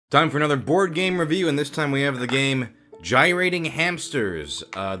Time for another board game review, and this time we have the game Gyrating Hamsters.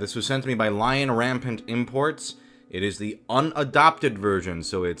 This was sent to me by Lion Rampant Imports. It is the unadopted version,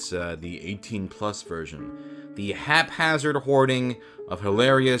 so it's the 18+ version. The haphazard hoarding of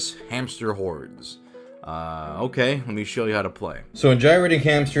hilarious hamster hordes. Okay, let me show you how to play. So in Gyrating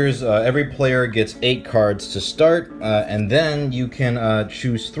Hamsters, every player gets 8 cards to start, and then you can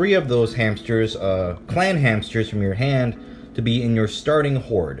choose 3 of those hamsters, clan hamsters from your hand, to be in your starting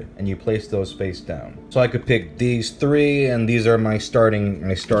horde, and you place those face down. So I could pick these 3, and these are my starting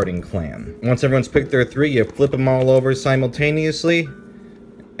clan. Once everyone's picked their 3, you flip them all over simultaneously,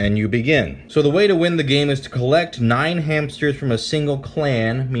 and you begin. So the way to win the game is to collect 9 hamsters from a single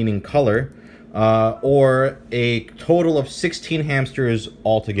clan, meaning color, or a total of 16 hamsters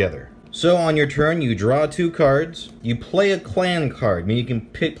altogether. So on your turn, you draw 2 cards, you play a clan card, meaning you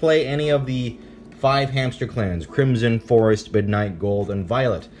can play any of the 5 hamster clans: Crimson, Forest, Midnight, Gold, and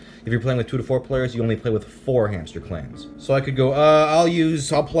Violet. If you're playing with 2 to 4 players, you only play with 4 hamster clans. So I could go,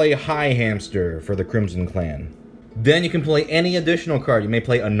 I'll play High Hamster for the Crimson clan. Then you can play any additional card. You may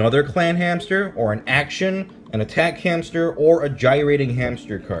play another clan hamster, or an action, an attack hamster, or a gyrating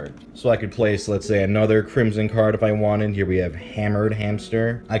hamster card. So I could place, let's say, another Crimson card if I wanted. Here we have Hammered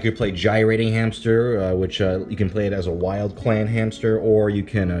Hamster. I could play Gyrating Hamster, which you can play it as a wild clan hamster, or you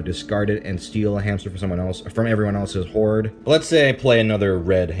can discard it and steal a hamster from everyone else's horde. Let's say I play another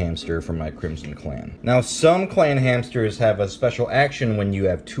Red Hamster from my Crimson clan. Now, some clan hamsters have a special action when you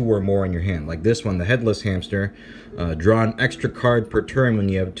have 2 or more in your hand. Like this one, the Headless Hamster. Draw an extra card per turn when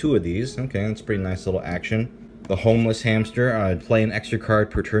you have 2 of these. Okay, that's a pretty nice little action. The Homeless Hamster, play an extra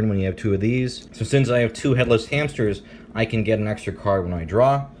card per turn when you have 2 of these. So since I have 2 Headless Hamsters, I can get an extra card when I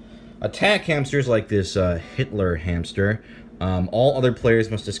draw. Attack hamsters like this Hitler Hamster. All other players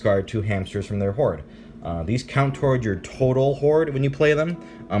must discard 2 hamsters from their horde. These count toward your total horde when you play them,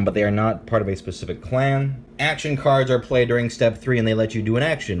 but they are not part of a specific clan. Action cards are played during step 3, and they let you do an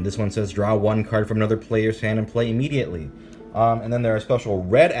action. This one says draw 1 card from another player's hand and play immediately. And then there are special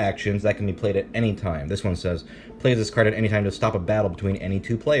red actions that can be played at any time. This one says, play this card at any time to stop a battle between any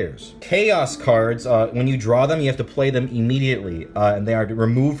 2 players. Chaos cards, when you draw them, you have to play them immediately, and they are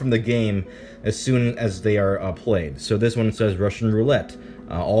removed from the game as soon as they are played. So this one says Russian Roulette.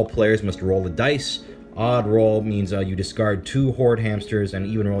 All players must roll the dice. Odd roll means you discard 2 horde hamsters, and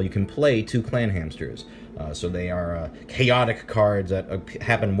even roll you can play 2 clan hamsters. So they are chaotic cards that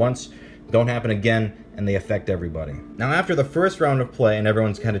happen once, don't happen again, and they affect everybody. Now after the first round of play and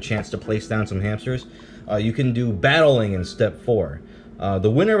everyone's had a chance to place down some hamsters, you can do battling in step 4.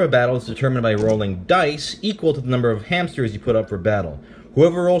 The winner of a battle is determined by rolling dice equal to the number of hamsters you put up for battle.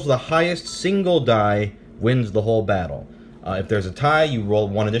 Whoever rolls the highest single die wins the whole battle. If there's a tie, you roll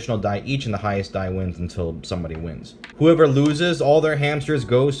 1 additional die each, and the highest die wins until somebody wins. Whoever loses all their hamsters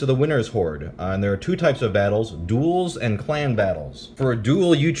goes to the winner's horde. And there are 2 types of battles: duels and clan battles. For a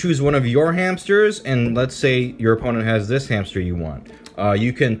duel, you choose one of your hamsters, and let's say your opponent has this hamster you want.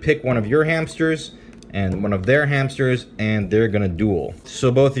 You can pick one of your hamsters and one of their hamsters, and they're gonna duel. So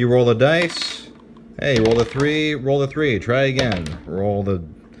both of you roll the dice. Hey, roll the 3, try again. Roll the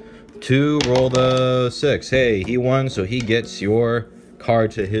 2, roll the 6. Hey, he won, so he gets your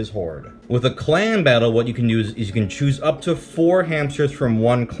card to his horde. With a clan battle, what you can do is you can choose up to 4 hamsters from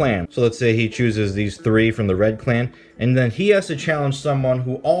 1 clan. So let's say he chooses these 3 from the red clan, and then he has to challenge someone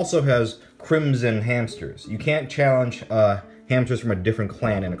who also has Crimson hamsters. You can't challenge hamsters from a different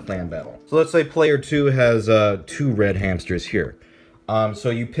clan in a clan battle. So let's say player 2 has 2 red hamsters here.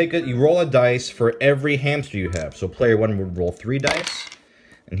 So you roll a dice for every hamster you have. So player 1 would roll 3 dice.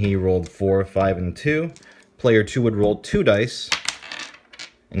 And he rolled 4, 5, and 2. Player 2 would roll 2 dice,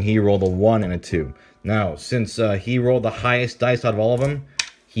 and he rolled a 1 and a 2. Now, since he rolled the highest dice out of all of them,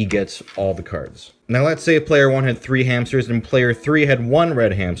 he gets all the cards. Now, let's say player 1 had 3 hamsters, and player 3 had 1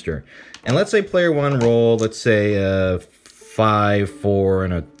 red hamster. And let's say player 1 rolled, let's say, 5, 4,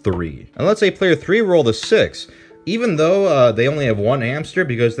 and a 3. And let's say player 3 rolled a 6. Even though they only have 1 hamster,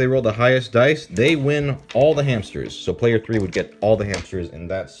 because they rolled the highest dice, they win all the hamsters. So player 3 would get all the hamsters in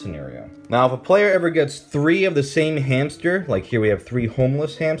that scenario. Now, if a player ever gets 3 of the same hamster, like here we have 3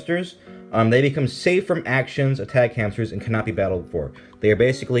 homeless hamsters, they become safe from actions, attack hamsters, and cannot be battled for. They are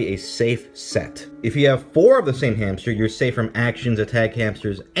basically a safe set. If you have 4 of the same hamster, you're safe from actions, attack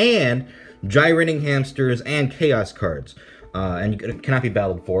hamsters, and gyrating hamsters, and chaos cards. And you cannot be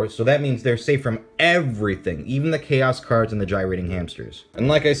battled for, so that means they're safe from everything, even the chaos cards and the gyrating hamsters. And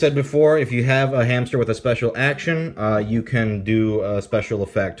like I said before, if you have a hamster with a special action, you can do a special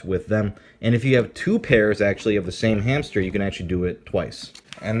effect with them. And if you have 2 pairs, actually, of the same hamster, you can actually do it twice.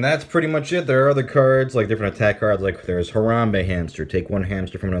 And that's pretty much it. There are other cards, like different attack cards, like there's Harambe Hamster. Take one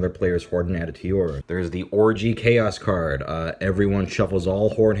hamster from another player's horde and add it to your. There's the Orgy Chaos card. Everyone shuffles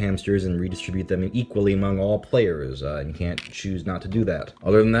all horde hamsters and redistribute them equally among all players. And you can't choose not to do that.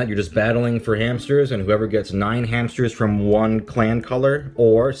 Other than that, you're just battling for hamsters, and whoever gets 9 hamsters from one clan color,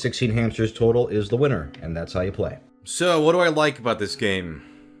 or 16 hamsters total, is the winner. And that's how you play. So, what do I like about this game?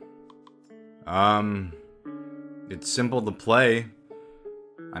 It's simple to play.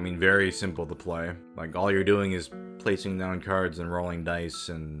 I mean, very simple to play. Like, all you're doing is placing down cards and rolling dice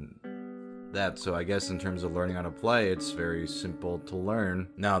and that. So I guess in terms of learning how to play, it's very simple to learn.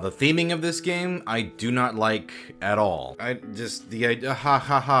 Now, the theming of this game, I do not like at all. The idea,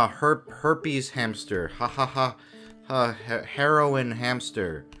 herpes hamster, heroin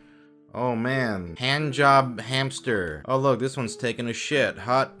hamster. Oh man, handjob hamster. Oh look, this one's taking a shit.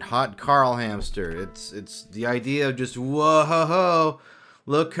 Hot Carl hamster. It's the idea of just whoa.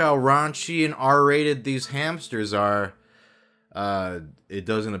 Look how raunchy and R-rated these hamsters are. It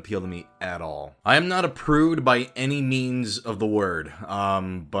doesn't appeal to me at all. I am not a prude by any means of the word,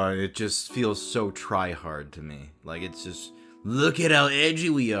 but it just feels so try-hard to me. Like, it's just, look at how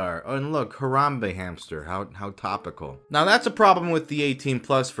edgy we are. Oh, and look, Harambe hamster, how topical. Now, that's a problem with the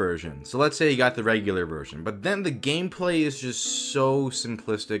 18+ version. So let's say you got the regular version, but then the gameplay is just so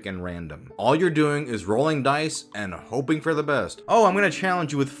simplistic and random. All you're doing is rolling dice and hoping for the best. Oh, I'm gonna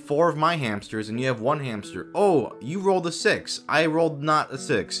challenge you with 4 of my hamsters and you have 1 hamster. Oh, you rolled a 6. I rolled not a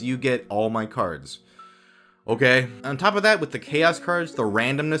 6. You get all my cards. Okay. On top of that, with the chaos cards, the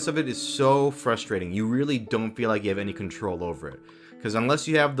randomness of it is so frustrating. You really don't feel like you have any control over it. Because unless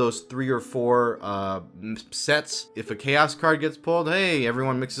you have those 3 or 4 sets, if a chaos card gets pulled, hey,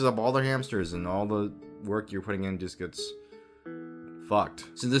 everyone mixes up all their hamsters and all the work you're putting in just gets fucked.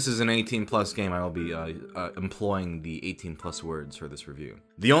 Since this is an 18+ game, I will be employing the 18+ words for this review.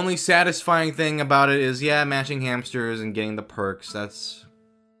 The only satisfying thing about it is, yeah, matching hamsters and getting the perks. That's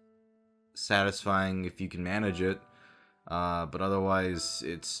satisfying if you can manage it, but otherwise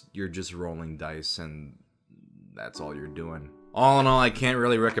you're just rolling dice and that's all you're doing. All in all, I can't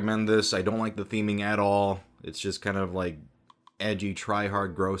really recommend this. I don't like the theming at all. It's just kind of like edgy,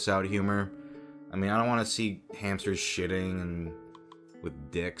 try-hard, gross-out humor. I mean, I don't want to see hamsters shitting and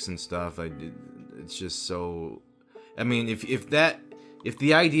with dicks and stuff. It's just so, I mean, if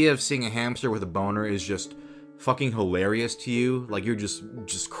the idea of seeing a hamster with a boner is just fucking hilarious to you, like you're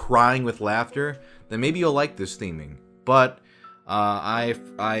just crying with laughter, then maybe you'll like this theming. But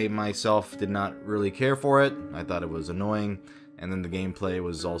I myself did not really care for it. I thought it was annoying, and then the gameplay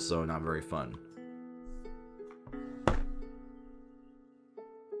was also not very fun.